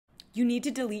You need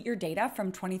to delete your data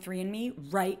from 23andMe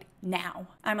right now.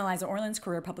 I'm Eliza Orlins,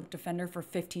 career public defender for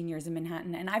 15 years in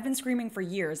Manhattan, and I've been screaming for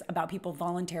years about people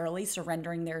voluntarily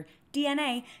surrendering their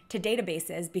DNA to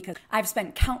databases because I've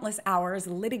spent countless hours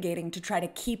litigating to try to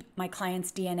keep my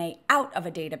clients' DNA out of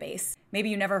a database. Maybe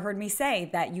you never heard me say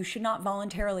that you should not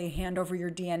voluntarily hand over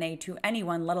your DNA to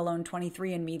anyone, let alone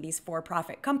 23andMe, these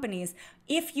for-profit companies.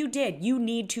 If you did, you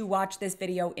need to watch this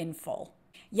video in full.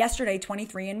 Yesterday,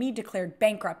 23andMe declared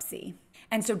bankruptcy.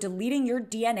 And so deleting your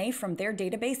DNA from their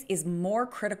database is more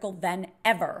critical than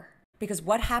ever. Because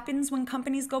what happens when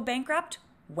companies go bankrupt?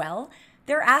 Well,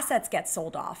 their assets get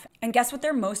sold off. And guess what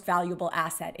their most valuable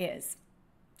asset is?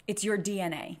 It's your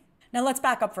DNA. Now let's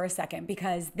back up for a second,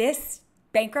 because this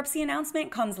bankruptcy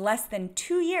announcement comes less than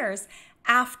 2 years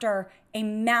after a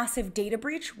massive data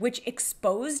breach which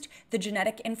exposed the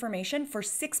genetic information for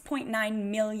 6.9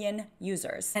 million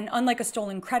users. And unlike a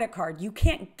stolen credit card, you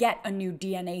can't get a new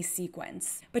DNA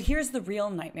sequence. But here's the real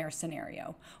nightmare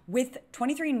scenario. With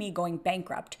 23andMe going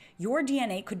bankrupt, your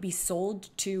DNA could be sold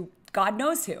to God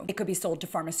knows who. It could be sold to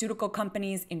pharmaceutical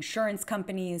companies, insurance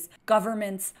companies,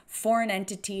 governments, foreign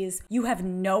entities. You have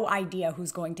no idea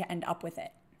who's going to end up with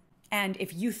it. And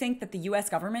if you think that the US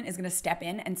government is going to step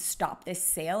in and stop this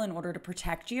sale in order to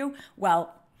protect you,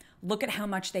 well, look at how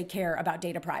much they care about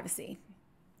data privacy.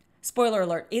 Spoiler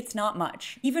alert, it's not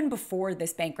much. Even before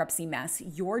this bankruptcy mess,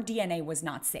 your DNA was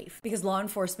not safe because law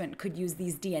enforcement could use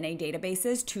these DNA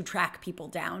databases to track people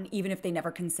down, even if they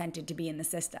never consented to be in the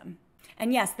system.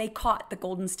 And yes, they caught the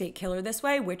Golden State Killer this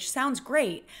way, which sounds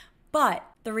great, but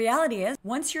the reality is,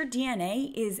 once your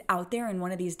DNA is out there in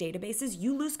one of these databases,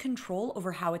 you lose control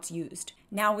over how it's used.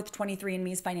 Now with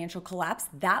 23andMe's financial collapse,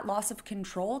 that loss of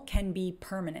control can be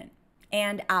permanent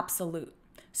and absolute.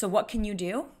 So what can you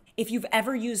do? If you've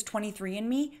ever used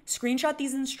 23andMe, screenshot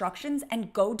these instructions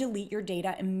and go delete your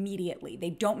data immediately. They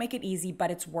don't make it easy,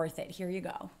 but it's worth it. Here you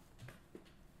go.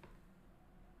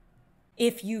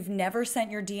 If you've never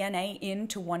sent your DNA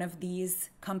into one of these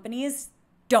companies,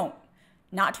 don't.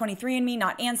 Not 23andMe,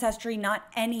 not Ancestry, not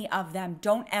any of them.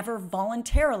 Don't ever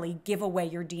voluntarily give away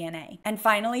your DNA. And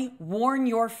finally, warn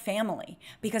your family,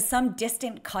 because some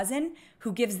distant cousin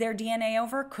who gives their DNA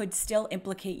over could still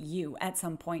implicate you at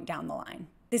some point down the line.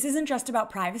 This isn't just about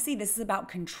privacy, this is about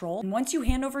control. And once you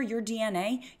hand over your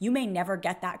DNA, you may never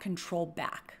get that control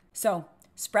back. So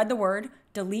spread the word,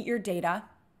 delete your data,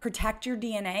 protect your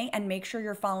DNA, and make sure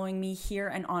you're following me here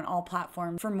and on all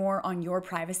platforms for more on your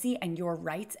privacy and your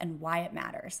rights and why it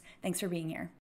matters. Thanks for being here.